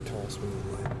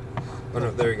Oh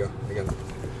no, there you go. I got it.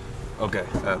 Okay,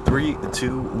 3,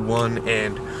 2, 1,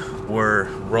 and we're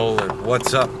rolling.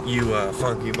 What's up, you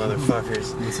funky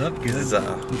motherfuckers? What's up? Good. This is,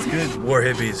 What's good? War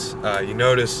Hippies. You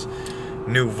notice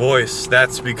new voice.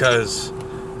 That's because,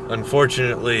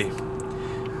 unfortunately,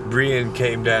 Brian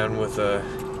came down with a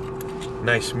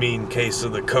nice mean case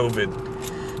of the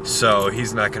COVID, so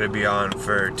he's not going to be on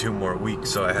for 2 more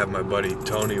weeks. So I have my buddy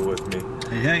Tony with me.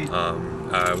 Hey.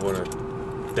 I want to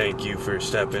thank you for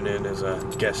stepping in as a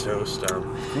guest host. Of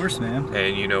course, man.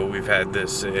 And, we've had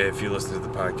this, if you listen to the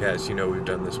podcast, we've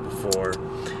done this before.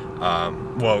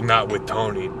 Well, not with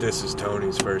Tony. This is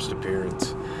Tony's first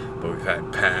appearance. But we've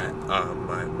had Pat,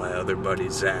 my other buddy,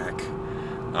 Zach.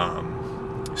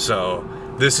 So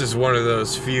this is one of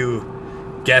those few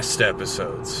guest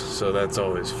episodes. So that's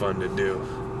always fun to do.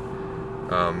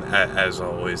 As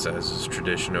always, as is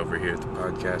tradition over here at the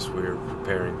podcast, we're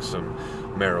preparing some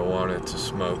marijuana to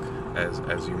smoke,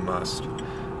 as you must.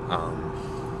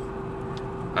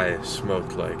 I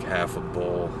smoked like half a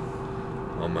bowl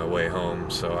on my way home,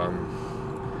 so I'm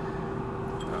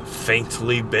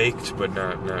faintly baked, but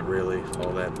not really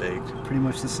all that baked. Pretty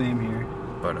much the same here.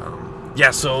 But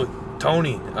yeah. So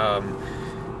Tony,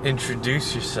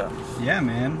 introduce yourself. Yeah,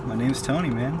 man. My name's Tony,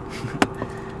 man.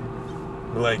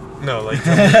 Like Tony.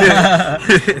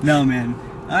 No, man.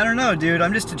 I don't know, dude.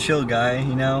 I'm just a chill guy,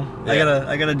 Yeah.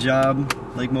 I got a job,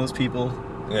 like most people,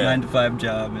 9-to-5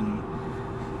 job, and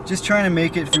just trying to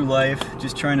make it through life.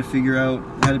 Just trying to figure out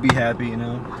how to be happy,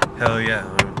 Hell yeah,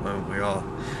 we all.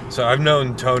 So I've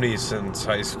known Tony since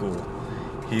high school.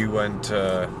 He went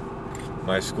to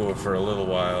my school for a little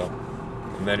while,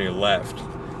 and then he left,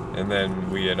 and then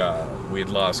we had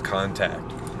lost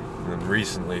contact, and then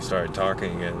recently started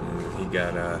talking again. And he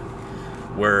got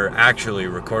we're actually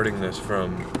recording this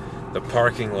from the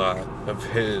parking lot of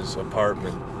his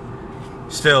apartment.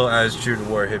 Still, as true to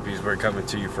War Hippies, we're coming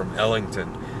to you from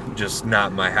Ellington, just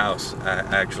not my house,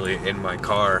 actually in my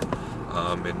car,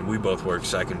 and we both work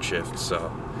second shift, so.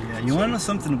 Yeah, you want to know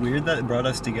something weird that brought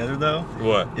us together, though?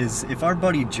 What? Is if our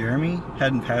buddy Jeremy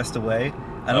hadn't passed away,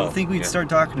 I don't think we'd start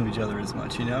talking to each other as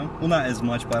much, Well, not as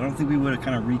much, but I don't think we would have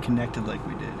kind of reconnected like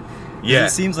we did. Yeah.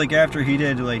 It seems like after he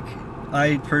did,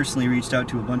 I personally reached out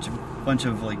to a bunch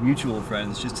of mutual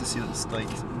friends just to see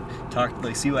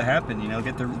see what happened,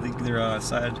 get their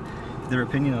side, their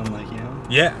opinion on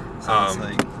Yeah. So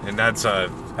and that's I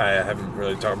haven't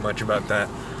really talked much about that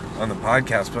on the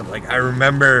podcast, but I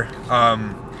remember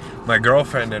my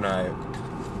girlfriend and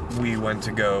we went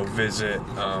to go visit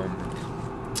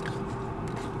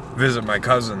my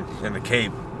cousin in the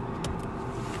Cape,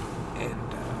 and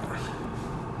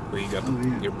you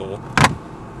got your bowl.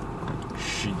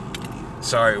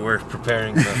 Sorry, we're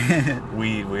preparing the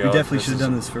weed. We definitely should have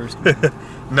done this first.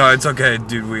 No, it's okay,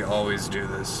 dude. We always do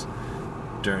this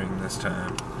during this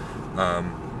time.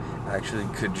 Actually,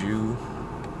 could you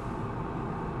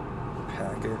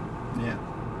pack it? Yeah.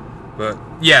 But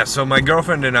yeah, so my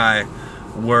girlfriend and I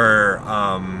were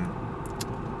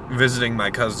visiting my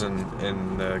cousin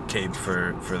in the Cape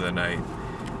for the night.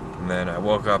 And then I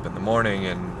woke up in the morning,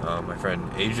 and my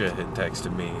friend Asia had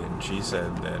texted me, and she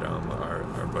said that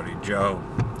our buddy Joe.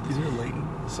 Is there a lady?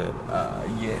 Said,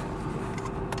 yeah.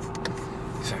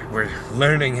 Sorry, we're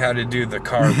learning how to do the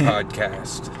car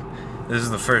podcast. This is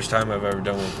the first time I've ever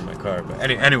done one for my car. But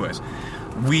anyways,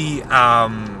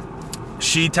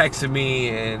 she texted me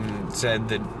and said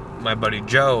that my buddy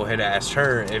Joe had asked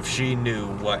her if she knew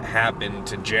what happened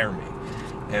to Jeremy.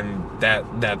 And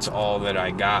that's all that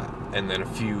I got. And then a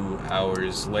few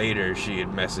hours later, she had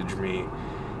messaged me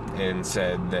and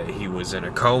said that he was in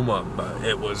a coma, but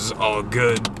it was all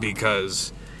good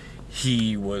because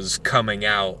he was coming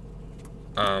out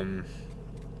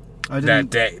that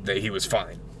day, that he was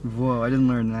fine. Whoa, I didn't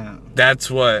learn that. That's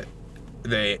what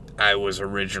I was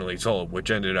originally told,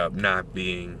 which ended up not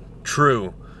being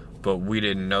true, but we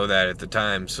didn't know that at the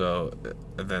time. So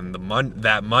then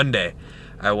that Monday,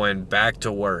 I went back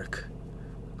to work,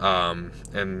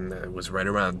 and it was right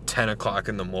around 10 o'clock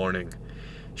in the morning.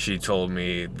 She told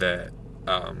me that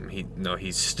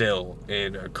he's still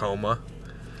in a coma.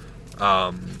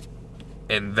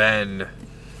 And then,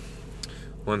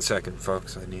 one second,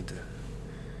 folks, it's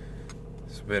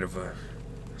a bit of a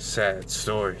sad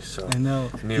story. So I know.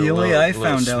 The way I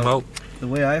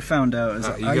found out is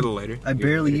you get a lighter. I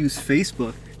barely use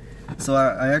Facebook, so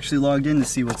I actually logged in to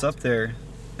see what's up there,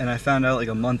 and I found out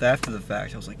a month after the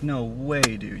fact. I was like, no way,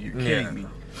 dude, you're kidding me.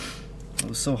 I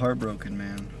was so heartbroken,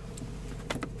 man.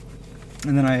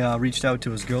 And then I reached out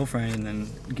to his girlfriend and then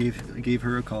gave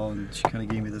her a call, and she kind of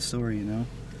gave me the story,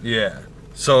 Yeah.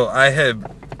 So I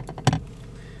had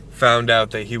found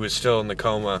out that he was still in the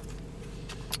coma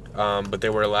but they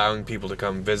were allowing people to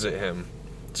come visit him.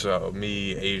 So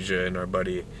me, Asia, and our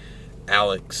buddy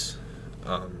Alex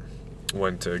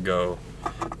went to go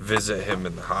visit him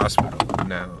in the hospital.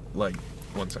 Now, like,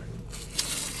 one second.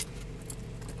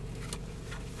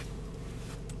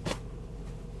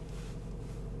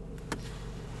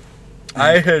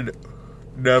 I had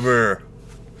never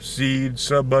seen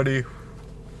somebody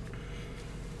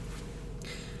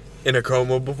in a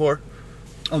coma before.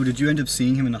 Oh, did you end up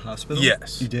seeing him in the hospital?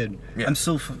 Yes. You did? Yeah.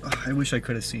 I wish I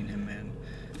could have seen him, man.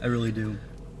 I really do.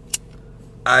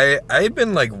 I had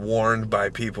been, like, warned by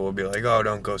people would be like, oh,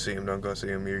 don't go see him,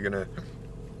 you're gonna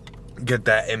get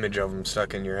that image of him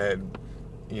stuck in your head.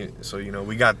 So,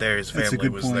 we got there, his family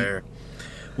was there.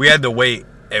 We had to wait,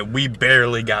 and we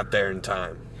barely got there in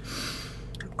time.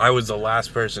 I was the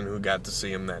last person who got to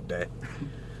see him that day.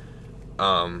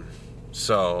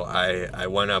 So I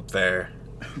went up there,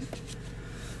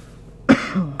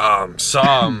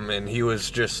 saw him, and he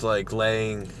was just, like,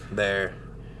 laying there.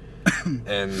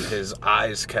 And his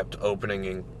eyes kept opening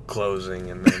and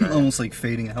closing, and then almost like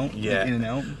fading out. Yeah, like in and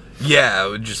out. Yeah, it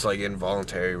was just like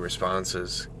involuntary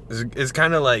responses. It's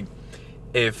kind of like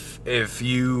if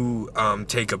you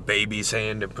take a baby's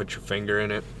hand and put your finger in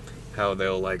it, how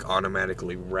they'll like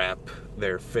automatically wrap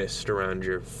their fist around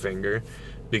your finger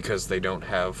because they don't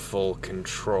have full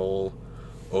control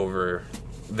over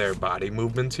their body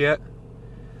movements yet.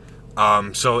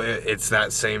 So it's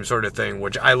that same sort of thing,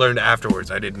 which I learned afterwards.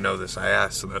 I didn't know this. I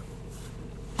asked the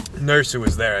nurse who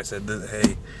was there, I said,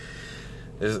 hey,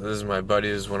 this is my buddy,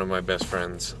 this is one of my best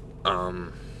friends. I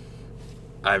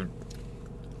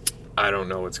don't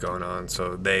know what's going on.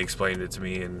 So they explained it to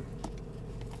me, and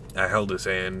I held his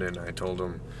hand, and I told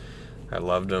him I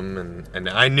loved him, and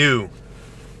I knew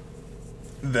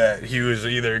that he was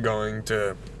either going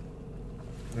to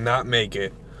not make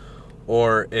it,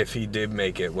 or if he did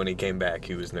make it, when he came back,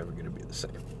 he was never going to be the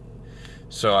same.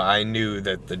 So I knew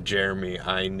that the Jeremy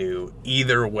I knew,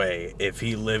 either way, if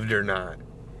he lived or not,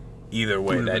 either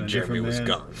way, that Jeremy was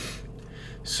gone.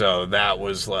 So that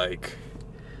was like,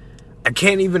 I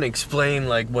can't even explain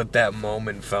like what that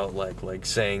moment felt like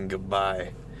saying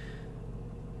goodbye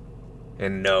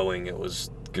and knowing it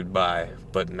was goodbye,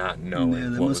 but not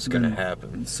knowing what was going to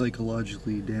happen.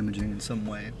 Psychologically damaging in some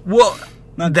way. Well,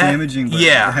 not damaging, but it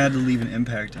had to leave an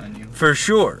impact on you. For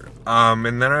sure.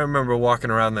 And then I remember walking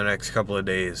around the next couple of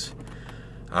days.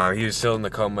 He was still in the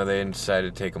coma. They hadn't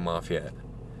decided to take him off yet.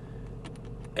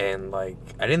 And, like,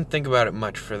 I didn't think about it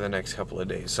much for the next couple of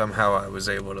days. Somehow I was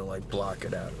able to, like, block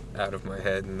it out of my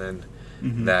head. And then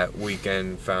that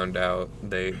weekend found out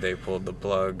they pulled the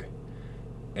plug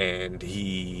and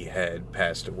he had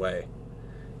passed away.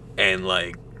 And,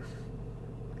 like,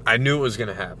 I knew it was going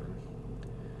to happen.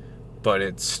 But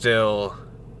it still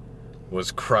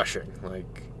was crushing.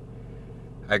 Like,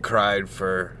 I cried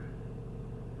for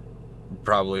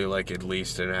probably, like, at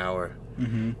least an hour.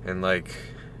 And, like,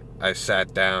 I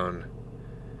sat down.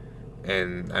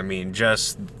 And, I mean,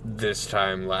 just this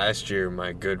time last year,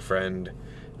 my good friend,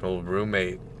 an old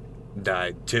roommate,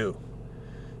 died, too.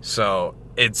 So,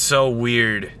 it's so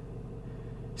weird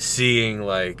seeing,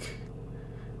 like,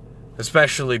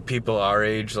 especially people our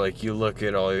age, like, you look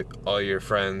at all your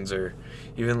friends, or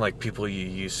even, like, people you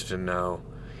used to know.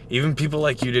 Even people,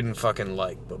 like, you didn't fucking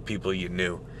like, but people you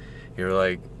knew. You're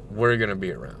like, we're gonna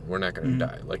be around. We're not gonna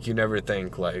die. Like, you never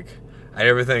think, like, I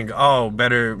never think, oh,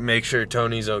 better make sure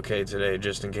Tony's okay today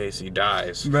just in case he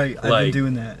dies. Right, I've been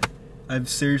doing that. I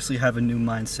seriously have a new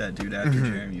mindset, dude, after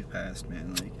Jeremy passed,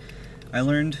 man. Like, I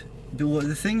learned,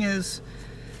 the thing is,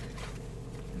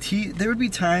 there would be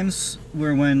times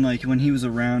where when he was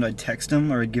around, I'd text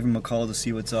him or I'd give him a call to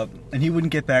see what's up, and he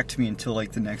wouldn't get back to me until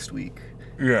like the next week.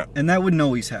 Yeah. And that wouldn't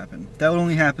always happen. That would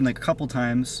only happen like a couple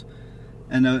times,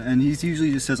 and he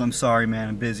usually just says, "I'm sorry, man,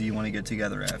 I'm busy. You want to get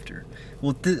together after."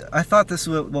 Well, I thought this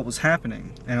was what was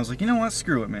happening, and I was like, you know what?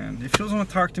 Screw it, man. If she doesn't want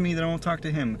to talk to me, then I won't talk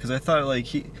to him, because I thought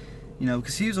like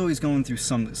because he was always going through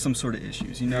some sort of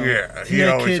issues, Yeah, he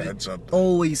always had something.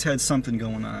 Always had something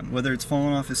going on, whether it's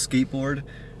falling off his skateboard,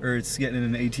 or it's getting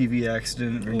in an ATV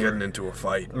accident, or getting into a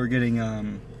fight, or getting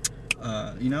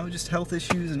just health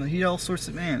issues, and he had all sorts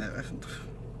of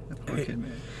that poor kid,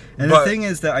 man. And the thing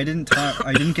is that I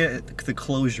didn't get the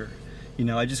closure.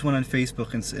 I just went on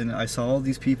Facebook and I saw all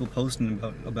these people posting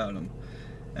about him,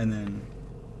 and then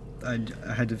I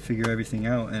had to figure everything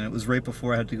out, and it was right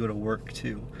before I had to go to work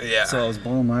too. Yeah. So I was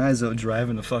bawling my eyes out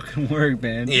driving to fucking work,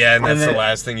 man. Yeah, and that's the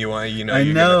last thing you want. You're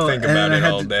gonna think about it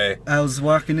all day. I was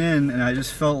walking in, and I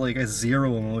just felt like a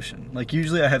zero emotion. Like,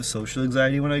 usually I have social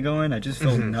anxiety when I go in. I just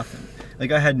felt nothing.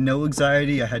 Like, I had no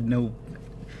anxiety.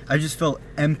 I just felt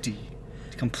empty,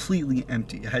 completely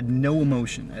empty. I had no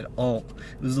emotion at all.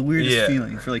 It was the weirdest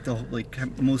feeling for like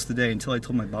most of the day until I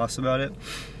told my boss about it.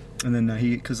 And then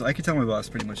because I could tell my boss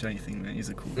pretty much anything, man. He's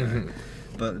a cool guy.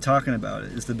 Mm-hmm. But talking about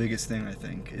it is the biggest thing, I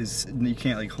think. Is you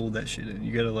can't like hold that shit in.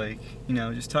 You gotta like,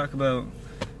 just talk about,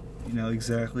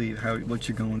 exactly what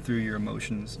you're going through, your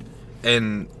emotions.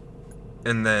 And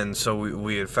then so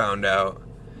we had found out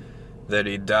that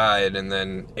he died, and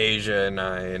then Asia and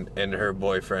I and her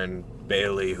boyfriend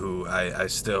Bailey, who I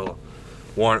still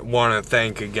want to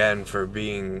thank again for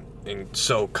being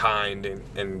so kind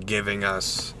and giving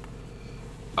us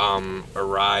a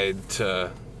ride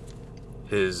to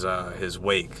his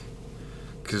wake,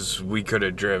 because we could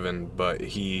have driven, but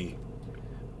he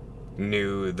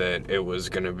knew that it was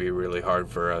going to be really hard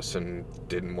for us and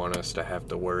didn't want us to have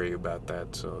to worry about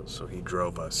that, so he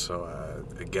drove us. So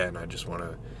again, I just want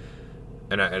to,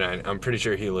 and I'm pretty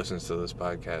sure he listens to this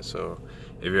podcast, so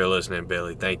if you're listening,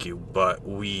 Bailey, thank you. But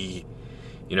we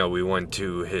went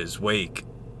to his wake,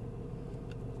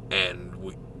 and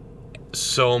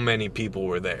so many people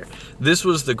were there. This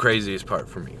was the craziest part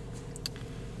for me.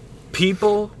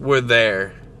 People were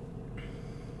there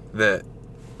that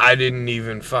I didn't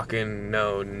even fucking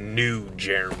know knew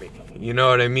Jeremy. You know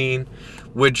what I mean?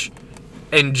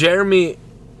 And Jeremy,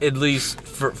 at least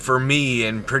for me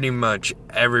and pretty much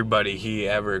everybody he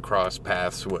ever crossed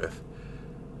paths with,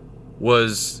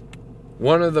 was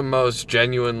one of the most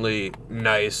genuinely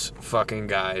nice fucking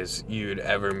guys you'd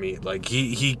ever meet. Like,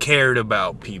 he cared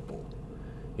about people.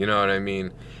 You know what I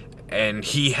mean? And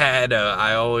he had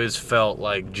I always felt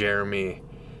like Jeremy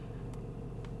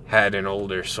had an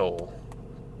older soul,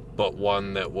 but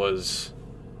one that was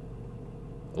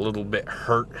a little bit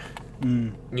hurt.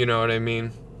 You know what I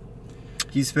mean?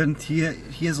 He has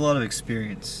a lot of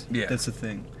experience. Yeah. That's the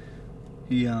thing.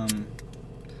 I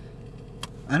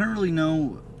don't really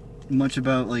know much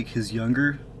about like his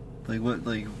younger, like what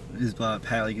like his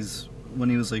his when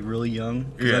he was like really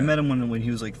young. Yeah. I met him when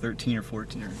he was like 13 or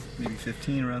 14 or maybe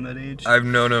 15, around that age. I've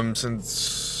known him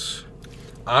since,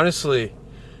 honestly,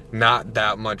 not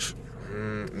that much.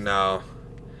 No,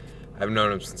 I've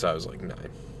known him since I was like 9.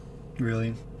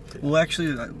 Really? Well,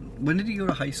 actually, when did he go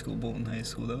to high school? Bolton High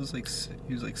School. That was like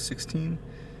he was like 16.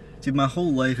 Dude, my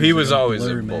whole life. He was always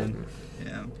in Bolton.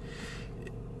 Yeah.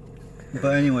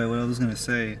 But anyway, what I was gonna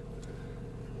say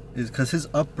is because his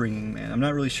upbringing, man, I'm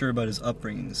not really sure about his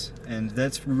upbringings, and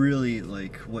that's really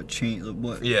like what changed.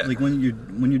 Like when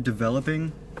you're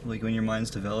developing, like when your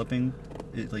mind's developing,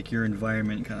 like your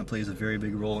environment kind of plays a very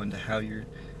big role into how you're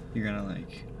gonna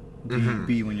like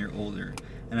be when you're older.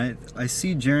 And I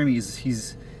see Jeremy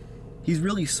he's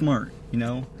really smart,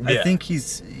 Yeah. I think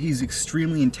he's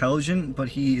extremely intelligent, but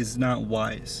he is not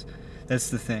wise. That's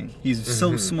the thing. He's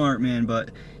so smart, man,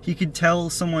 but he could tell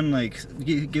someone,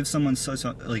 give someone such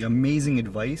amazing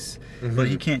advice, but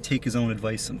he can't take his own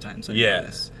advice sometimes.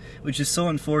 This, which is so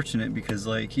unfortunate because,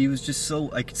 he was just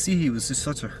I could see he was just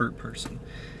such a hurt person.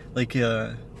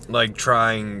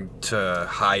 Trying to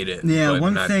hide it. Yeah,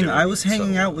 one thing, I was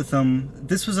hanging out with him,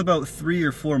 this was about 3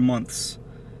 or 4 months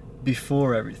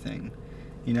before everything.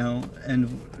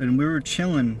 And we were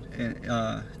chilling,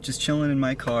 just chilling in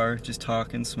my car, just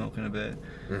talking, smoking a bit.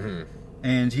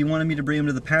 And he wanted me to bring him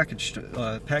to the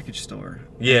package store.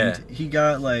 Yeah. And he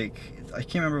got I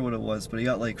can't remember what it was, but he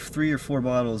got 3 or 4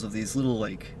 bottles of these little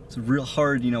it's real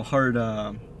hard, hard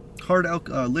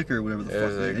liquor, whatever the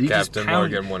fuck. And he Captain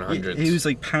Morgan 100s. He was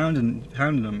pounding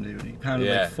them, dude. He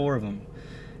pounded 4 of them.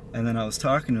 And then I was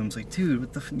talking to him. I was like, dude,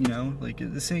 what the,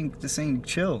 this ain't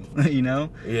chill,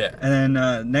 Yeah. And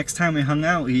then next time we hung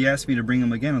out, he asked me to bring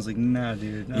him again. I was like, nah,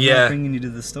 dude, I'm not bringing you to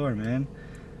the store, man.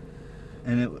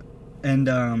 And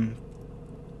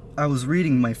I was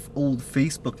reading my old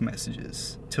Facebook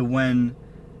messages to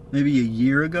maybe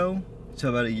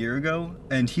about a year ago,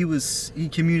 and he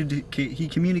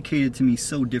communicated to me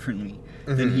so differently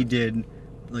than he did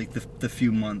the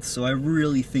few months. So I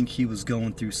really think he was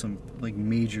going through some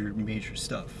major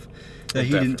stuff that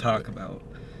he didn't talk about,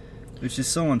 which is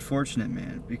so unfortunate,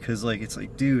 man, because it's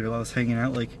dude, I was hanging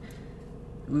out,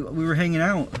 we were hanging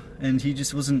out, and he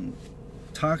just wasn't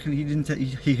talking.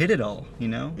 He hit it all,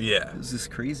 Yeah. It was just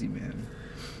crazy, man.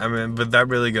 I mean, but that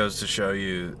really goes to show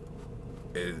you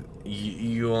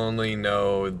you only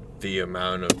know the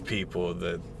amount of people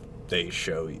that they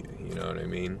show you, you know what I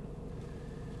mean?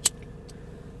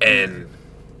 And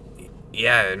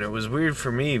and it was weird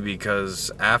for me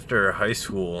because after high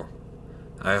school,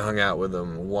 I hung out with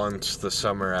him once the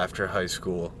summer after high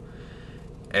school,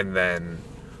 and then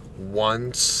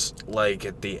once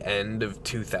at the end of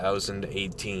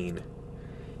 2018,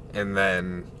 and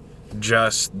then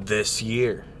just this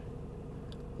year,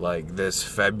 this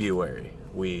February,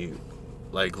 we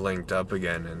like linked up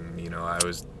again, and you know, I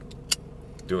was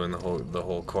doing the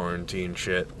whole quarantine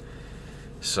shit,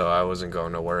 so I wasn't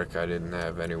going to work. I didn't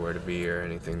have anywhere to be or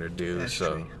anything to do. That's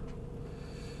so true.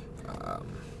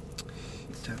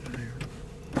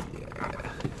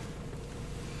 yeah.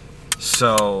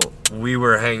 So we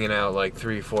were hanging out like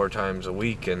 3-4 times a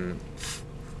week, and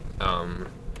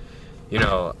you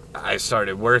know, I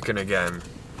started working again.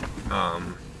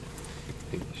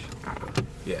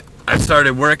 Yeah, I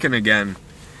started working again,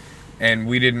 and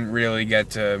we didn't really get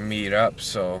to meet up.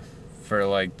 So for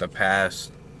like the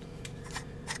past,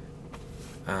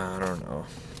 I don't know,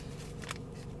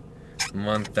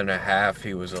 month and a half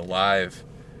he was alive,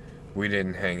 we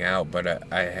didn't hang out, but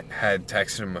I had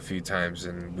texted him a few times,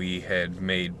 and we had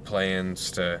made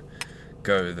plans to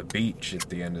go to the beach at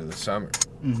the end of the summer.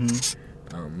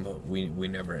 Mm-hmm. But we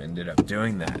never ended up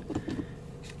doing that.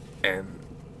 And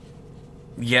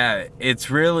yeah, it's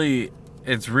really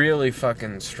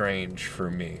fucking strange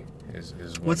for me.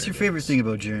 Is What's your favorite thing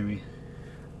about Jeremy?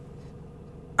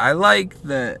 I like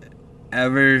that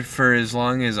for as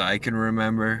long as I can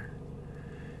remember.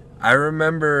 I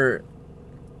remember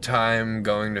time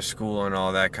going to school and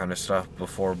all that kind of stuff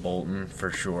before Bolton,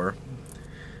 for sure.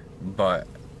 But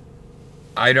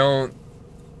I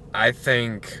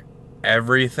think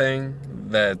everything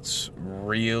that's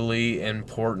really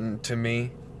important to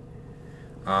me,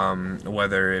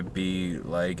 whether it be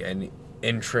like any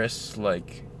interests,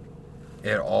 like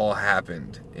it all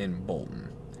happened in Bolton.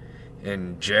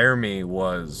 And Jeremy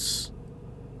was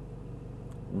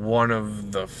one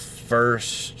of the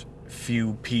first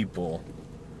few people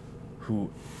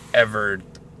who ever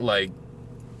like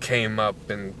came up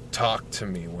and talked to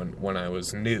me when I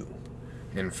was new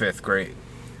in 5th grade.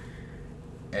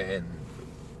 And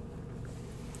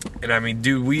I mean,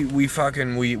 dude,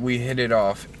 we hit it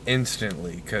off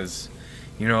instantly, cuz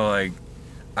you know, like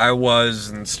I was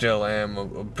and still am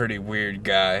a pretty weird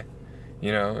guy,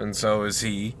 you know, and so is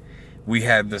he. We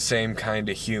had the same kind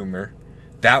of humor.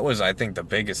 That was, I think, the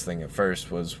biggest thing at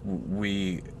first, was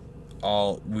we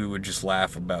would just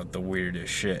laugh about the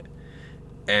weirdest shit.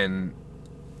 And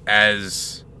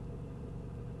as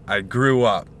I grew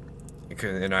up,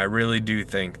 and I really do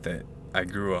think that I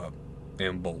grew up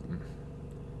in Bolton,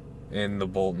 in the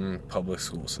Bolton public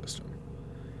school system,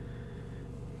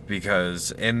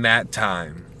 because in that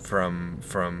time, from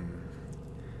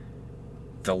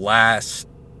the last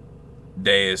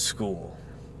day of school,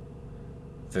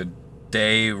 the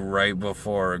day right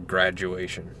before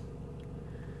graduation,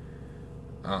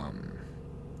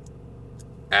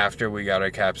 after we got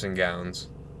our caps and gowns,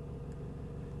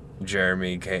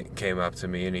 Jeremy came up to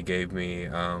me and he gave me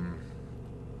a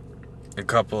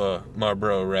couple of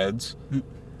Marlboro Reds.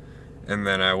 And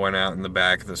then I went out in the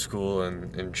back of the school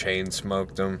and chain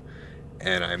smoked them.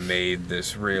 And I made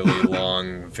this really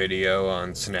long video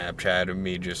on Snapchat of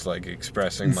me just like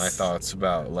expressing my thoughts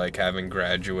about like having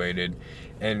graduated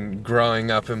and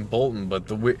growing up in Bolton.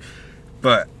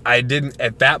 But I didn't,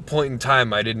 at that point in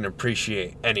time, I didn't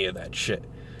appreciate any of that shit.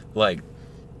 Like,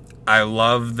 I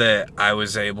love that I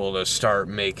was able to start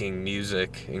making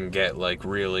music and get like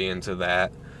really into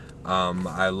that.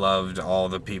 I loved all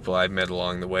the people I met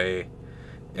along the way,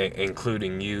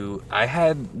 including you. I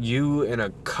had you and a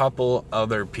couple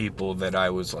other people that I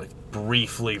was like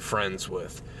briefly friends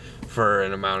with for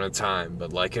an amount of time,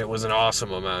 but like it was an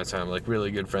awesome amount of time, like really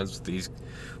good friends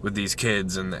with these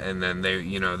kids, and then they,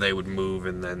 you know, they would move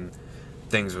and then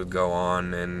things would go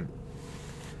on. And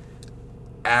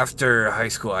after high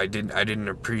school, I didn't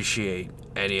appreciate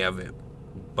any of it,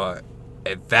 but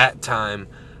at that time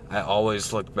I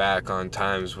always look back on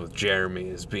times with Jeremy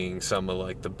as being some of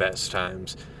like the best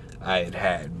times I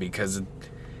had, because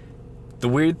the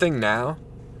weird thing now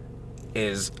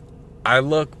is I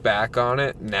look back on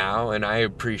it now and I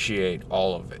appreciate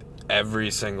all of it, every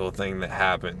single thing that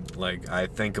happened. Like, I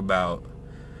think about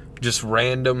just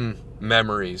random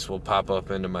memories will pop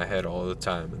up into my head all the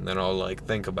time, and then I'll like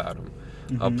think about them.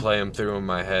 Mm-hmm. I'll play them through in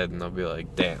my head and I'll be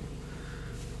like, damn,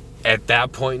 at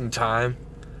that point in time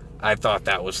I thought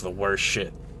that was the worst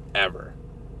shit ever.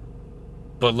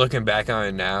 But looking back on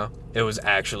it now, it was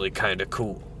actually kind of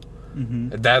cool. Mm-hmm.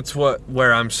 That's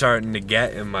where I'm starting to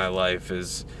get in my life,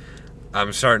 is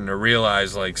I'm starting to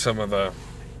realize like some of the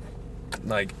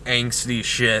like angsty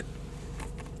shit,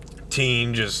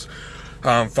 teen, just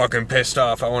I'm fucking pissed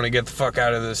off, I want to get the fuck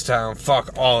out of this town,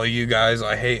 fuck all of you guys,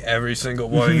 I hate every single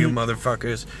one of you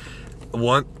motherfuckers.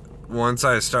 Once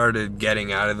I started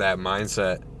getting out of that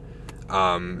mindset,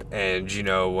 and you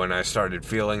know, when I started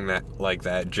feeling that like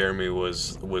that, Jeremy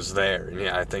was there. And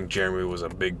yeah, I think Jeremy was a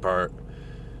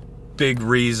big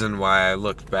reason why I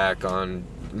looked back on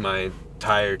my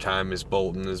entire time as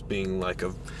Bolton as being like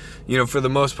a, you know, for the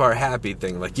most part, happy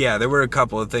thing. Like, yeah, there were a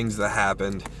couple of things that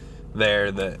happened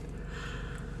there that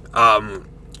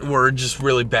were just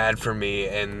really bad for me,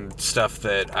 and stuff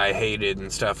that I hated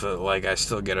and stuff that, like, I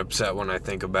still get upset when I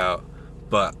think about.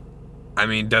 But, I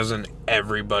mean, doesn't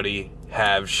everybody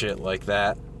have shit like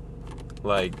that?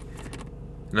 Like,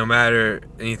 no matter,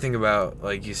 and you think about,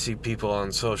 like, you see people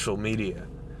on social media,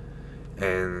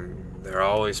 and they're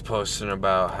always posting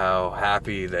about how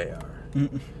happy they are.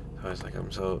 I was like,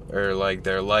 or like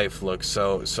their life looks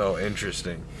so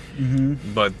interesting.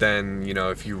 Mm-hmm. But then, you know,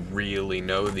 if you really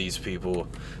know these people,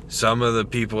 some of the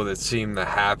people that seem the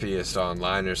happiest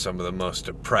online are some of the most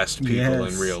depressed people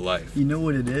in real life. You know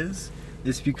what it is?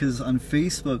 It's because on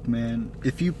Facebook, man,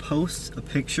 if you post a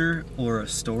picture or a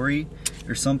story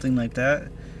or something like that,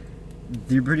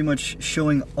 you're pretty much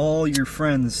showing all your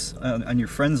friends on your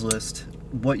friends list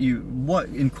what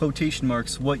in quotation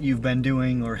marks, what you've been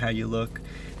doing or how you look.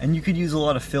 And you could use a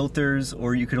lot of filters,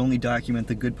 or you could only document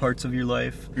the good parts of your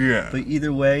life. Yeah. But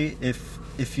either way,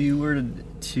 if you were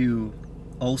to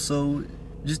also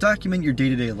just document your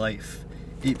day-to-day life,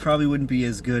 it probably wouldn't be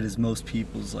as good as most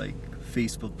people's like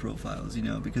Facebook profiles, you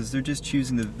know, because they're just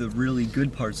choosing the really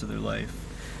good parts of their life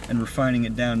and refining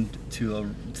it down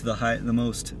to the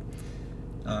most.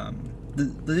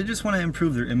 They just want to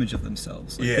improve their image of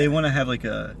themselves. Like, they want to have like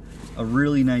a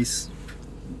really nice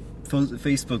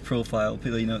Facebook profile,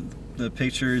 you know, the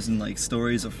pictures and like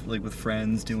stories of like with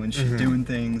friends doing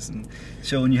things and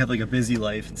showing you have like a busy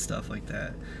life and stuff like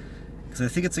that. Because I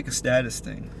think it's like a status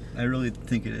thing. I really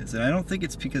think it is, and I don't think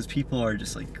it's because people are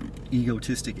just like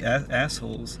egotistic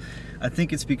assholes. I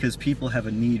think it's because people have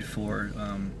a need for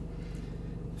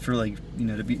like, you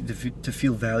know, to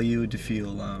feel valued, to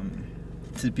feel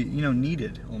to be, you know,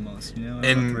 needed almost. You know, I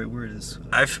don't know what the right word is.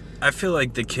 I feel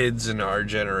like the kids in our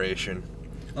generation.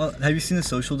 Have you seen The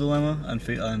Social Dilemma on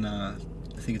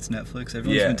I think it's Netflix?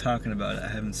 Everyone's been talking about it. I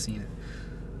haven't seen it.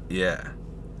 Yeah.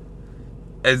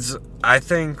 I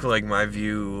think, like, my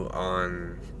view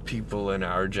on people in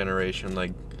our generation,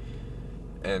 like,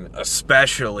 and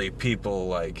especially people,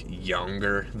 like,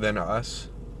 younger than us,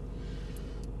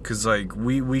 because, like,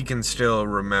 we can still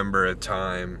remember a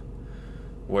time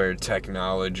where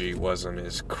technology wasn't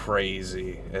as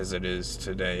crazy as it is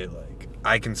today. Like,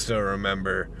 I can still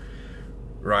remember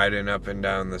riding up and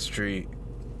down the street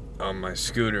on my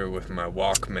scooter with my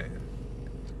Walkman.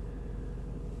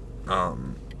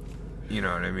 You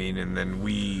know what I mean? And then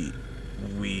we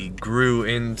grew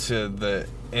into the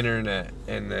internet,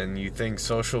 and then you think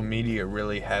social media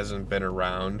really hasn't been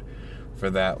around for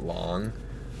that long,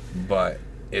 but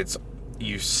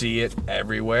you see it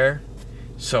everywhere,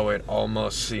 so it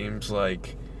almost seems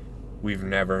like we've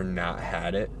never not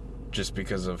had it, just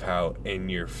because of how in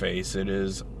your face it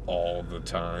is all the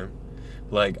time.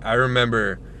 Like, I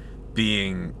remember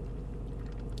being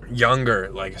younger,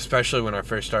 like, especially when I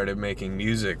first started making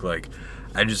music, like,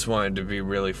 I just wanted to be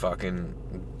really fucking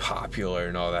popular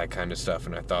and all that kind of stuff,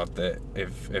 and I thought that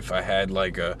if I had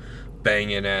like a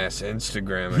banging ass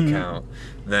Instagram account,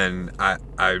 then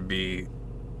I'd be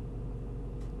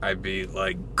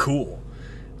like cool.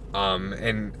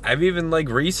 And I've even like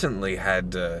recently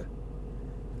had to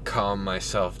calm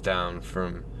myself down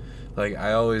from, like,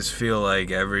 I always feel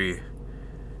like every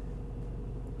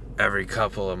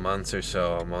couple of months or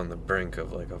so I'm on the brink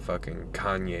of like a fucking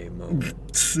Kanye moment.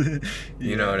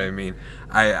 You know what I mean?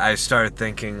 I start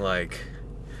thinking like,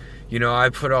 you know, I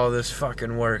put all this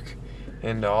fucking work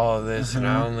into all of this and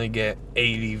I only get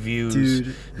 80 views.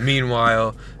 Dude.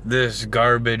 Meanwhile, this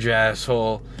garbage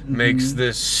asshole makes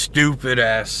this stupid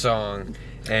ass song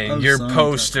and you're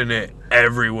posting it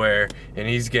everywhere and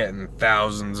he's getting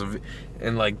thousands of,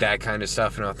 and like that kind of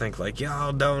stuff, and I'll think like,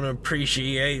 y'all don't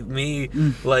appreciate me,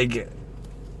 like,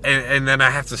 and then I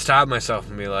have to stop myself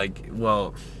and be like,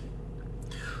 well,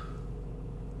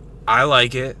 I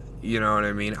like it, you know what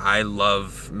I mean? I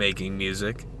love making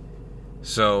music,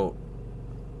 so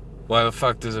why the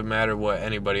fuck does it matter what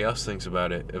anybody else thinks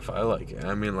about it if I like it?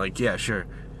 I mean, like, yeah, sure,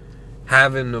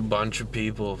 having a bunch of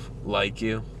people like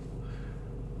you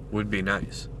would be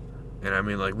nice, and I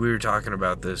mean, like, we were talking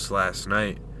about this last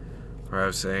night, where I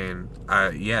was saying,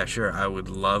 yeah, sure, I would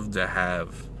love to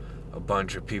have a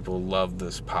bunch of people love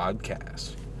this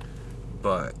podcast.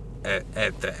 But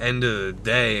at the end of the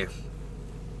day,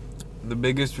 the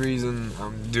biggest reason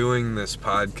I'm doing this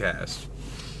podcast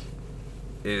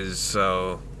is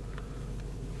so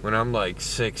when I'm like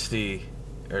 60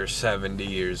 or 70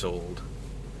 years old,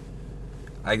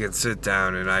 I can sit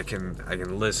down and I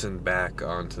can listen back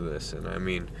onto this. And I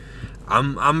mean,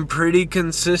 I'm pretty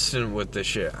consistent with the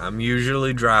shit. I'm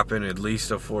usually dropping at least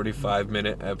a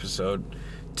 45-minute episode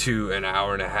to an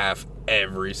hour and a half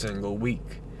every single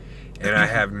week. And I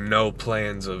have no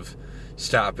plans of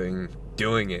stopping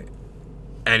doing it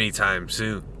anytime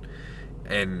soon.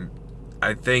 And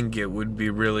I think it would be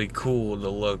really cool to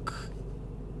look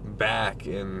back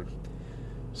and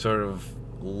sort of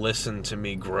listen to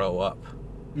me grow up.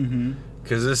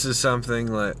 Because this is something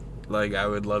that, like, I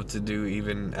would love to do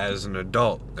even as an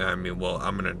adult. I mean, well,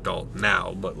 I'm an adult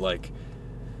now, but, like,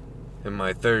 in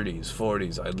my 30s,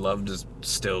 40s, I'd love to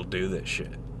still do this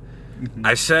shit.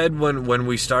 I said when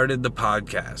we started the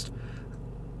podcast,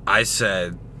 I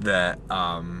said that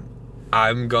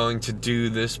I'm going to do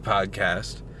this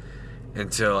podcast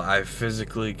until I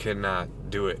physically cannot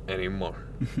do it anymore.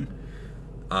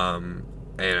 And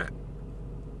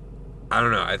I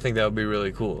don't know, I think that would be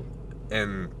really cool.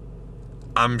 And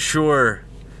I'm sure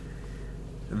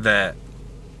that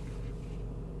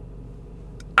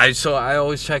I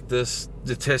always check the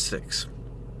statistics,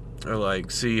 or like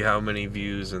see how many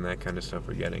views and that kind of stuff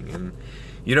we're getting. And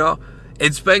you know,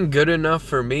 it's been good enough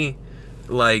for me,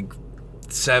 like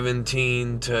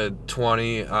 17 to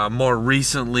 20. More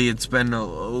recently, it's been a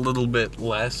little bit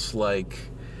less, like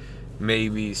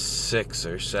maybe 6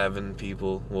 or 7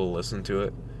 people will listen to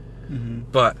it.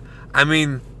 But I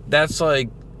mean, that's like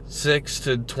 6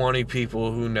 to 20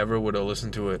 people who never would have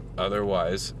listened to it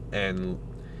otherwise, and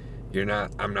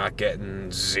I'm not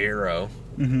getting 0.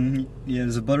 Yeah,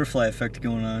 there's a butterfly effect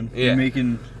going on. Yeah. You're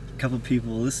making a couple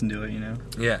people listen to it, you know?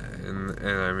 Yeah, and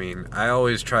I mean, I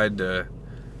always tried to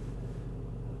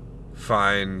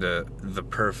find the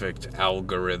perfect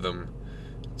algorithm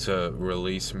to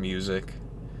release music.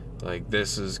 Like,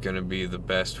 this is going to be the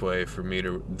best way for me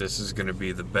this is going to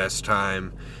be the best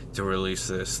time to release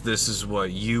this. This is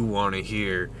what you want to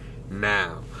hear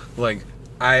now. Like,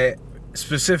 I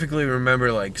specifically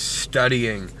remember, like,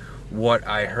 studying what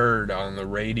I heard on the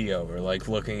radio, or like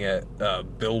looking at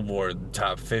Billboard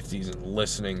top 50s and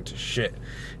listening to shit,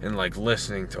 and like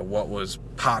listening to what was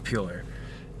popular,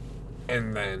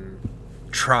 and then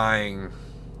trying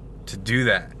to do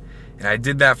that. And I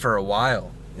did that for a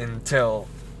while until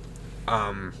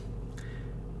I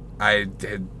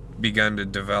had begun to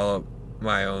develop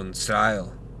my own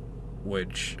style,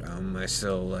 which I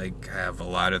still like have a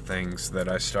lot of things that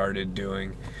I started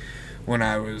doing when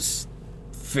I was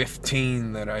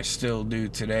 15 that I still do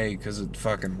today because it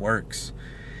fucking works.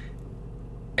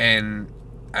 And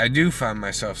I do find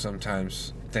myself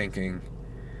sometimes thinking,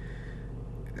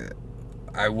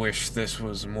 I wish this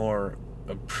was more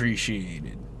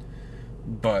appreciated.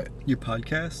 But your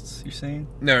podcasts, you're saying?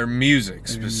 No, music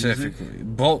specifically. Music?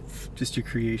 Both. Just your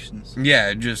creations.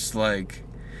 Yeah, just like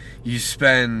you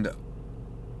spend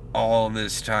all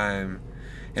this time.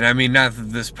 And I mean, not that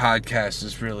this podcast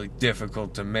is really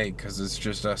difficult to make because it's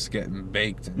just us getting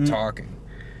baked and talking.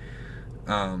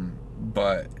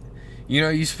 But, you know,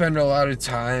 you spend a lot of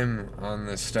time on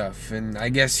this stuff. And I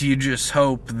guess you just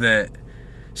hope that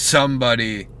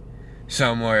somebody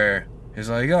somewhere is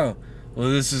like, oh, well,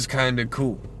 this is kind of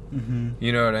cool.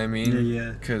 You know what I mean?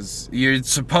 Yeah. Because you're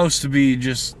supposed to be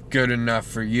just good enough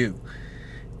for you.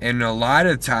 And a lot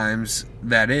of times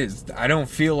that is. I don't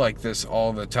feel like this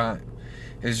all the time.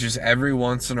 It's just every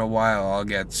once in a while I'll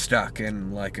get stuck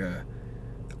in like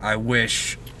I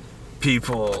wish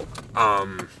people,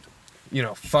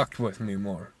 fucked with me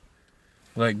more.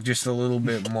 Like just a little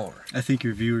bit more. I think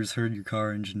your viewers heard your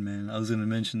car engine, man. I was going to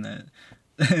mention that.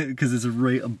 Because it's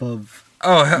right above.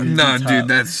 Oh, no, dude,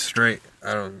 that's straight.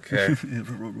 I don't care.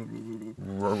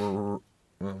 I'll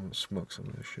smoke some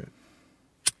of this shit.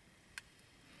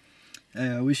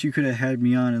 I wish you could have had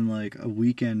me on in like a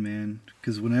weekend, man.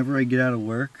 Because whenever I get out of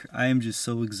work, I am just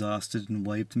so exhausted and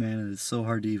wiped, man. And it's so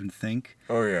hard to even think.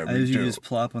 Oh, yeah, I usually just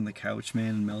plop on the couch,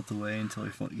 man, and melt away until I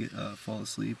fall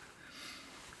asleep.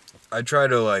 I try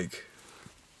to,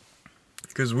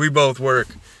 because we both work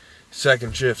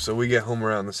second shift, so we get home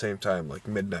around the same time, like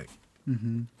midnight.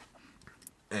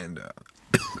 And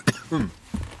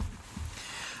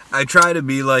I try to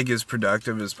be like as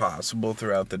productive as possible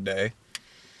throughout the day.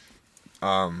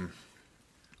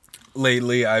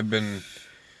 Lately I've been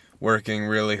working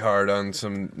really hard on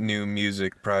some new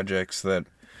music projects that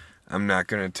I'm not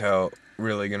gonna tell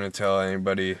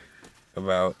anybody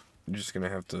about. I'm just gonna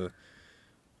have to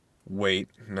wait.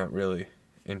 Not really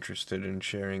interested in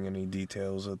sharing any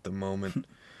details at the moment.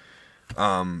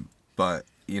 But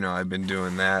you know, I've been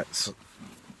doing that,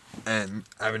 and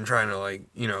I've been trying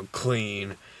to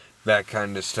clean, that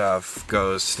kind of stuff,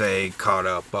 stay caught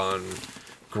up on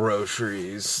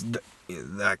groceries,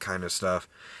 that kind of stuff.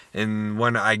 And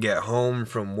when I get home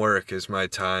from work is my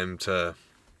time to,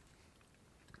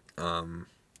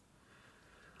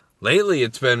 lately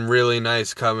it's been really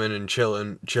nice coming and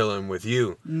chilling with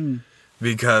you.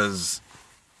 Because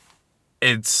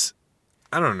it's,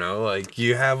 I don't know, like,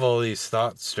 you have all these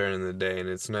thoughts during the day, and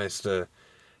it's nice to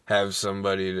have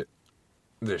somebody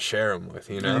to share them with,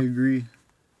 you know? I agree.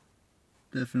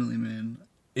 Definitely, man.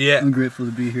 Yeah. I'm grateful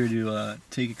to be here to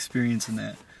take experience in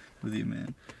that with you,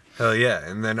 man. Hell yeah.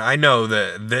 And then I know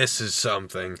that this is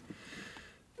something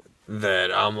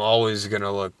that I'm always going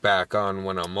to look back on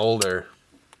when I'm older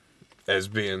as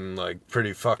being, like,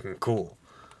 pretty fucking cool.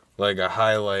 Like a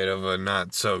highlight of a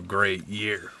not so great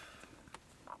year.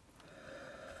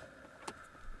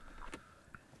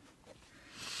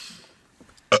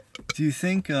 Do you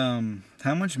think,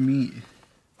 how much meat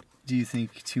do you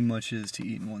think too much is to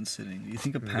eat in one sitting? Do you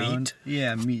think a pound? Meat?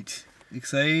 Yeah, meat.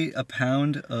 Because I ate a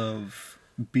pound of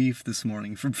beef this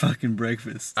morning for fucking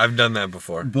breakfast. I've done that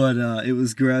before. But it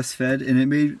was grass fed, and it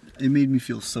made me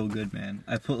feel so good, man.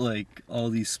 I put like all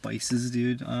these spices,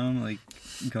 dude, on them, like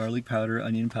garlic powder,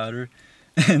 onion powder,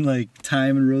 and like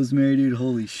thyme and rosemary, dude.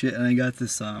 Holy shit! And I got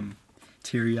this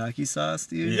teriyaki sauce,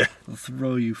 dude. Yeah. It'll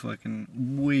throw you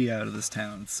fucking way out of this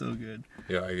town. It's so good.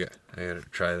 Yeah, I gotta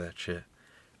try that shit.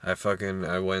 I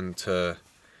went to,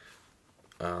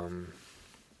 I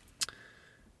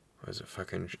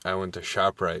went to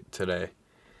ShopRite today,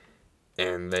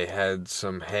 and they had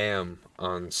some ham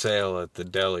on sale at the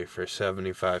deli for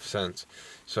 75 cents.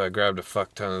 So I grabbed a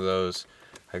fuck ton of those.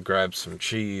 I grabbed some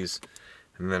cheese,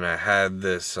 and then I had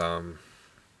this, it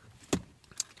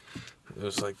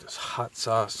was like this hot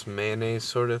sauce mayonnaise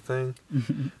sort of thing. I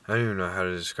don't even know how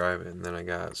to describe it. And then I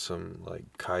got some like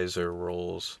Kaiser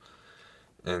rolls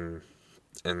and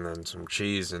then some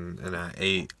cheese, and I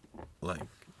ate like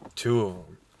 2 of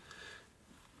them.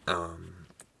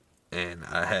 And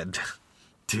I had,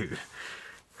 dude,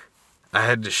 I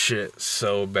had to shit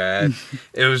so bad.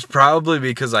 It was probably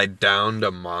because I downed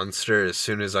a Monster as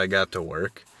soon as I got to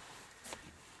work.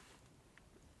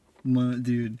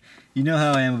 Dude, you know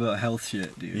how I am about health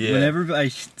shit, dude. Yeah. Whenever I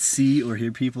see or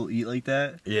hear people eat like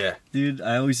that, Yeah. dude,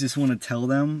 I always just want to tell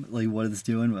them like what it's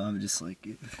doing, but I'm just like,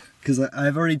 because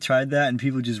I've already tried that and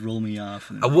people just roll me off.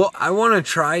 Well, I want to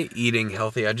try eating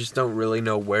healthy. I just don't really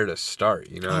know where to start.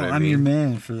 You know what I mean? I'm your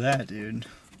man for that, dude.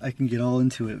 I can get all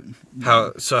into it.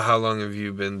 How long have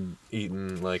you been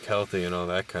eating like healthy and all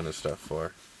that kind of stuff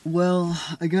for? Well,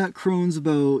 I got Crohn's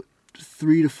about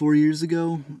 3 to 4 years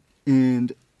ago,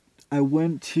 and I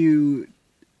went to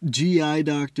GI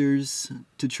doctors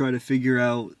to try to figure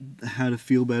out how to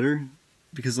feel better,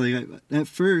 because like at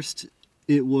first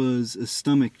it was a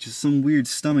stomach, just some weird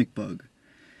stomach bug,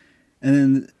 and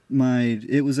then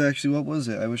it was actually, what was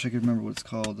it? I wish I could remember what it's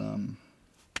called.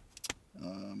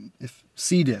 If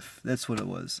C. diff, that's what it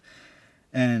was.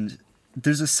 And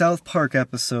there's a South Park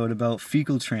episode about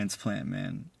fecal transplant,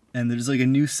 man. And there's like a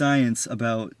new science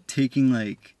about taking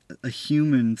like a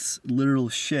human's literal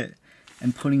shit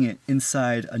and putting it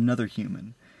inside another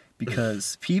human,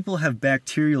 because people have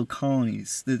bacterial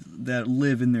colonies that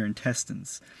live in their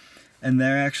intestines, and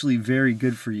they're actually very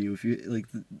good for you. If you like,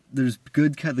 there's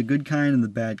the good kind and the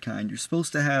bad kind. You're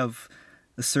supposed to have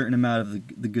a certain amount of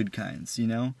the good kinds, you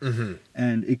know? Mm-hmm.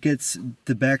 And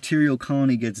the bacterial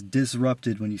colony gets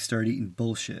disrupted when you start eating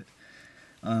bullshit.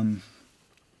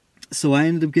 So I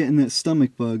ended up getting that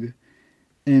stomach bug,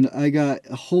 and I got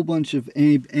a whole bunch of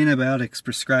antibiotics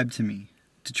prescribed to me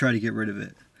to try to get rid of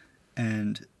it.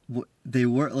 And they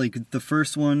were like, the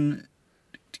first one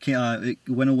it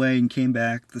went away and came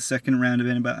back. The second round of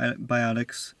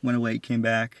antibiotics went away, came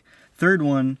back. Third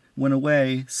one went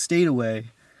away, stayed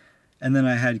away. And then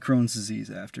I had Crohn's disease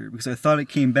after, because I thought it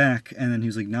came back, and then he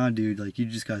was like, nah, dude, like, you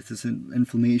just got this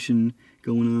inflammation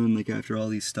going on, like, after all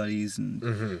these studies, and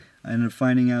I ended up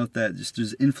finding out that just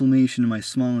there's inflammation in my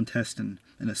small intestine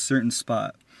in a certain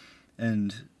spot,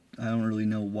 and I don't really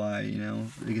know why, you know?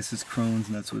 I guess it's Crohn's,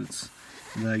 and that's what its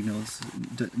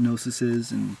diagnosis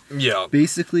is, and Yeah.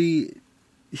 basically,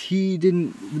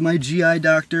 my GI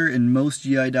doctor, and most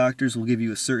GI doctors will give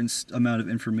you a certain amount of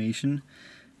information,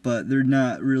 but they're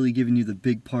not really giving you the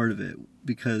big part of it,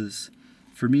 because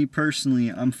for me personally,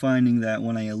 I'm finding that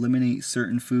when I eliminate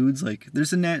certain foods, like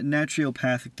there's a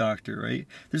naturopathic doctor, right?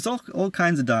 There's all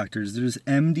kinds of doctors. There's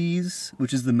MDs,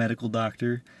 which is the medical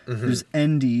doctor. Mm-hmm. There's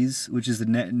NDs, which is the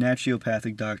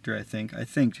naturopathic doctor, I think. I'm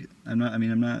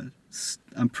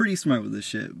pretty smart with this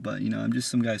shit, but, you know, I'm just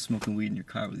some guy smoking weed in your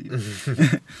car with you.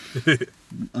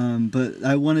 But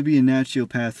I want to be a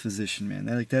naturopath physician,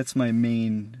 man. That's my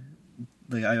main...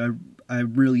 Like, I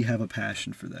really have a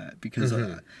passion for that, because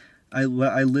I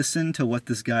listen to what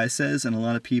this guy says, and a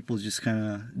lot of people just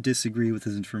kind of disagree with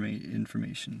his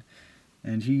information.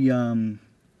 And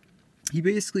he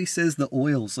basically says the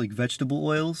oils, like vegetable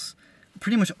oils,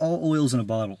 pretty much all oils in a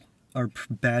bottle are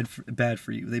bad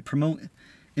for you. They promote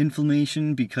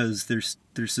inflammation because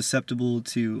they're susceptible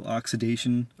to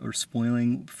oxidation or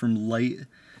spoiling from light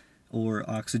or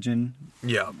oxygen.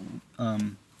 Yeah.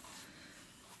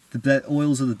 That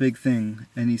oils are the big thing.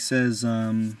 And he says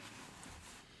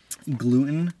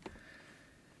gluten,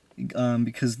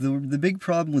 because the big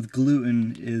problem with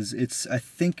gluten is I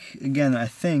think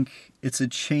it's a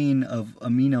chain of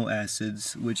amino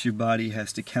acids which your body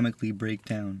has to chemically break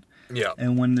down. Yeah.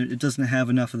 And when it doesn't have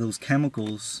enough of those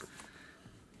chemicals,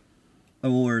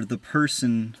 or the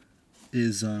person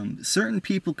is certain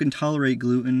people can tolerate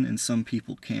gluten and some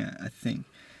people can't, I think.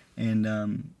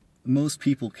 And most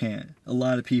people can't. A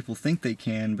lot of people think they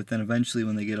can, but then eventually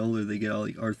when they get older, they get all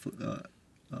the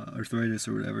arthritis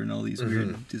or whatever and all these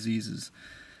weird diseases.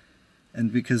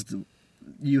 And because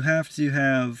you have to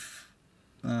have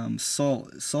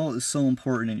salt is so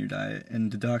important in your diet,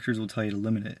 and the doctors will tell you to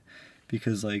limit it,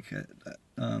 because like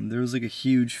there was like a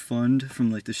huge fund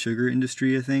from like the sugar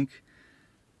industry, I think.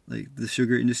 Like the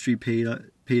sugar industry paid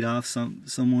off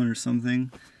someone or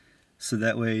something, so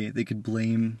that way they could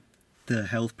blame the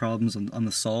health problems on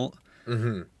the salt,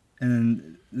 and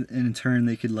then in turn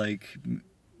they could like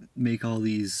make all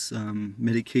these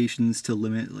medications to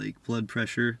limit like blood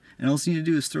pressure, and all you need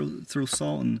to do is throw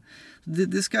salt in.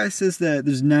 This guy says that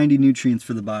there's 90 nutrients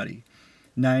for the body.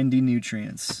 90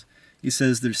 nutrients. He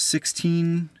says there's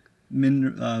 16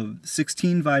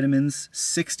 vitamins,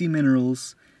 60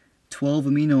 minerals, 12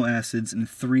 amino acids, and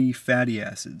 3 fatty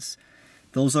acids.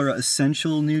 Those are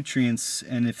essential nutrients,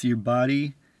 and if your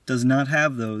body does not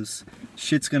have those,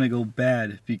 shit's gonna go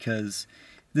bad, because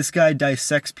this guy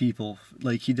dissects people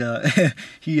like he does.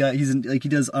 he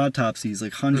does autopsies,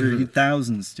 like hundreds,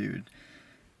 thousands, dude.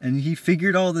 And he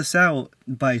figured all this out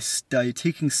by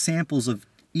taking samples of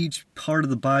each part of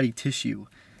the body tissue,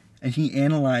 and he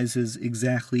analyzes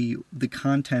exactly the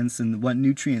contents and what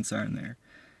nutrients are in there.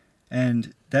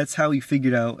 And that's how he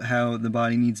figured out how the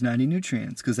body needs 90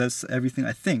 nutrients, because that's everything.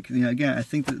 I think, again, I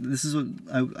think that this is what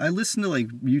I listen to, like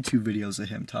YouTube videos of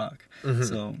him talk.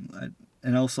 So,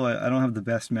 and also I don't have the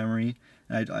best memory.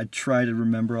 I try to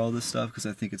remember all this stuff because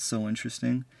I think it's so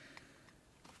interesting.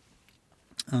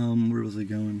 Where was I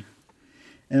going?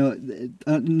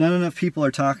 Not enough people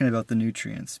are talking about the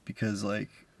nutrients, because like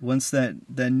once that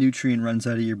nutrient runs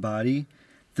out of your body,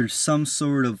 there's some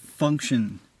sort of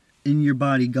function in your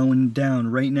body going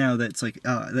down right now that's like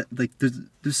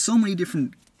there's so many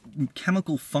different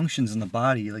chemical functions in the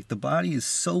body. Like the body is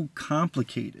so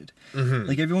complicated.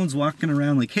 Like everyone's walking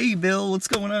around like, hey Bill, what's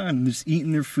going on? And they're just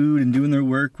eating their food and doing their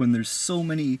work when there's so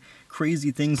many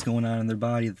crazy things going on in their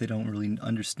body that they don't really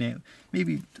understand.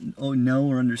 Maybe know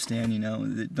or understand,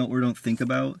 that don't think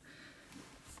about.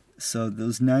 So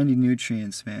those 90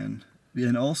 nutrients, man.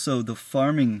 And also the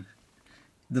farming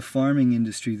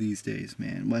industry these days,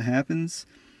 man. What happens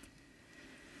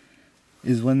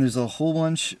is when there's a whole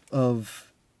bunch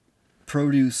of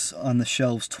produce on the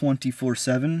shelves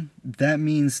 24/7, that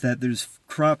means that there's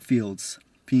crop fields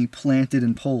being planted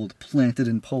and pulled.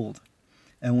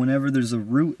 And whenever there's a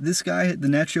root, this guy, the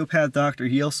naturopath doctor,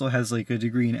 he also has like a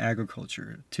degree in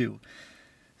agriculture too.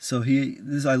 So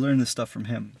I learned this stuff from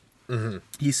him.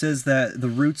 He says that the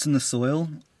roots in the soil,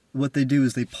 what they do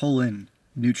is they pull in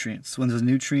nutrients. When there's a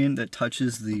nutrient that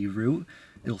touches the root,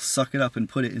 it'll suck it up and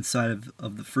put it inside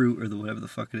of the fruit or whatever the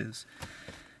fuck it is.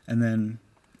 And then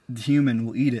the human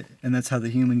will eat it, and that's how the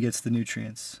human gets the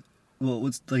nutrients. Well,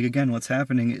 what's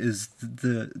happening is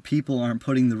the people aren't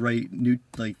putting the right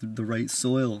the right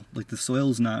soil. Like the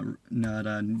soil's not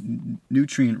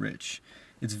nutrient rich.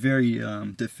 It's very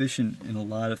deficient in a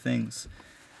lot of things.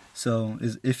 So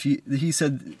he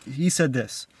said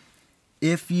this: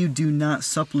 if you do not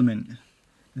supplement,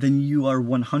 then you are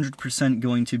 100%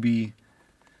 going to be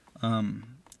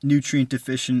nutrient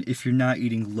deficient if you're not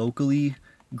eating locally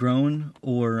grown,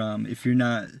 or if you're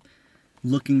not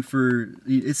looking for.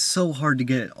 It's so hard to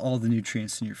get all the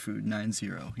nutrients in your food,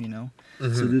 9-0,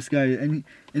 So this guy, and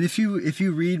if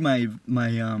you read my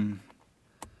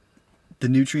the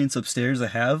nutrients upstairs I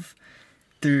have,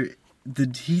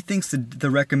 he thinks the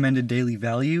recommended daily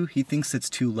value, he thinks it's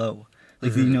too low,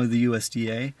 like the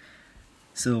USDA.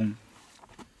 So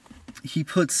he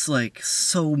puts like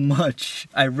so much.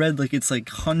 I read like it's like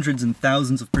hundreds and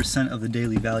thousands of % of the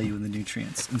daily value in the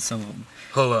nutrients in some of them.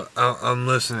 Hold up, I'm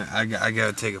listening. I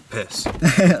gotta take a piss.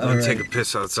 I'm gonna take a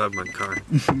piss outside my car.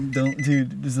 Don't,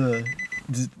 dude.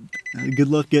 Good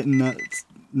luck getting that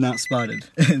not spotted.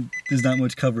 There's not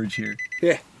much coverage here.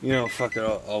 Yeah. Fuck it.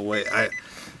 I'll wait. I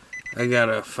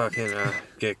gotta fucking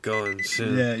get going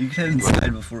soon. Yeah, you can head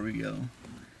inside before we go.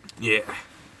 Yeah.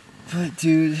 But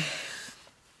dude,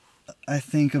 I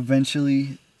think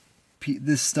eventually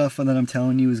this stuff that I'm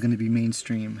telling you is going to be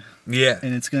mainstream. Yeah.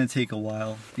 And it's going to take a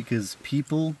while because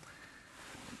people,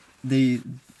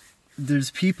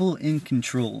 there's people in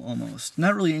control almost.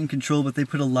 Not really in control, but they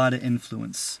put a lot of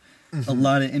influence. A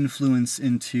lot of influence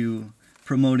into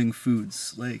promoting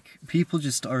foods. Like, people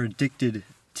just are addicted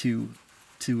to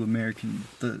American,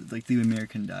 the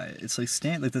American diet. It's like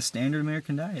the standard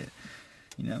American diet,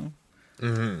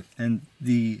 And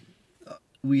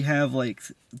we have like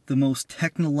the most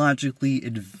technologically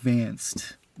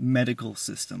advanced medical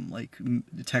system, like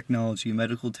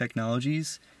medical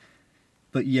technologies,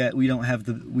 but yet we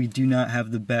do not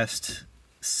have the best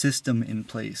system in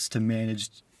place to manage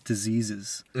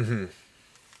diseases,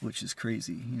 which is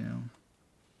crazy,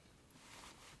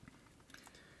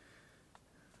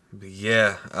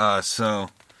 Yeah, so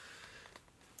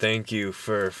thank you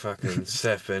for fucking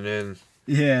stepping in.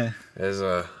 Yeah. As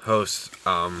a host,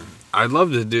 I'd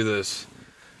love to do this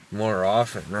more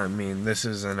often. I mean, this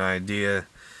is an idea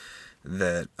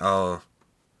that I'll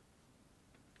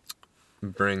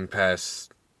bring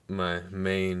past my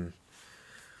main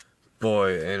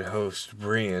boy and host,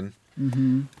 Brian.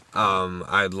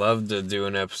 I'd love to do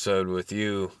an episode with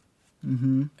you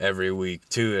every week,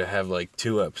 too, to have like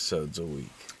 2 episodes a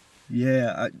week.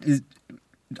 Yeah.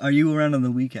 Are you around on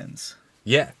the weekends?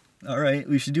 Yeah. All right,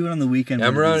 we should do it on the weekend.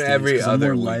 I'm around every other weekend. I'm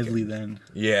more lively then.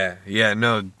 Yeah,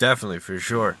 no, definitely, for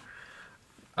sure.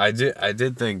 I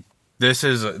did think this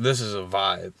is a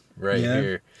vibe right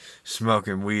here,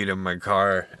 smoking weed in my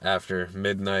car after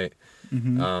midnight.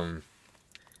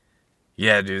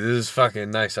 Yeah, dude, this is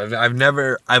fucking nice.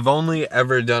 I've only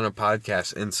ever done a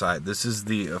podcast inside. This is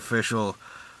the official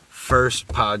first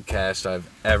podcast I've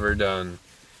ever done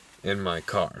in my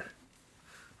car.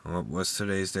 What's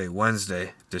today's date?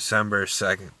 Wednesday, December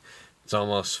 2nd. It's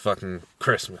almost fucking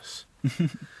Christmas.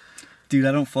 Dude,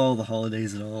 I don't follow the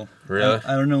holidays at all. Really?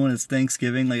 I don't know when it's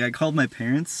Thanksgiving. Like, I called my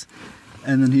parents,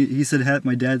 and then he said,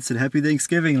 my dad said, Happy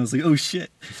Thanksgiving, and I was like, oh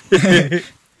shit.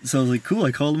 So I was like, cool,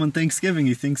 I called him on Thanksgiving.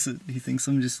 He thinks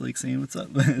I'm just like saying what's up.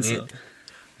 So.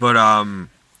 But,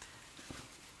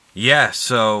 yeah,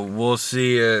 so we'll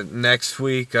see you next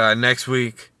week. Next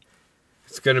week,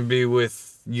 it's going to be with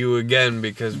you again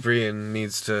because Brian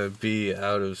needs to be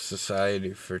out of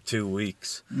society for 2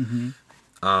 weeks.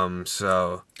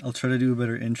 So I'll try to do a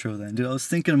better intro then. Dude, I was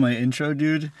thinking of my intro,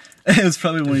 dude. It was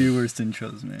probably one of your worst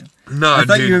intros, man. No,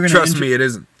 dude, trust me, it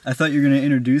isn't. I thought you were going to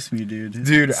introduce me, dude.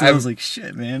 Dude, so I was like,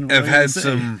 shit, man. I've had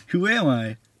some... Who am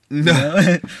I?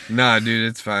 No. Nah, dude,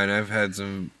 it's fine. I've had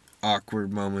some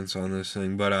awkward moments on this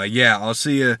thing. But, yeah, I'll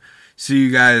see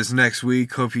you guys next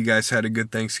week. Hope you guys had a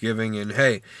good Thanksgiving. And,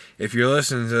 hey, if you're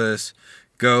listening to this,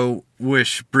 go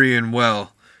wish Brian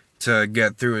well to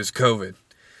get through his COVID.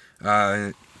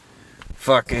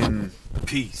 Fucking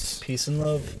peace. Peace and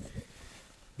love.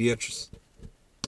 Beatrice.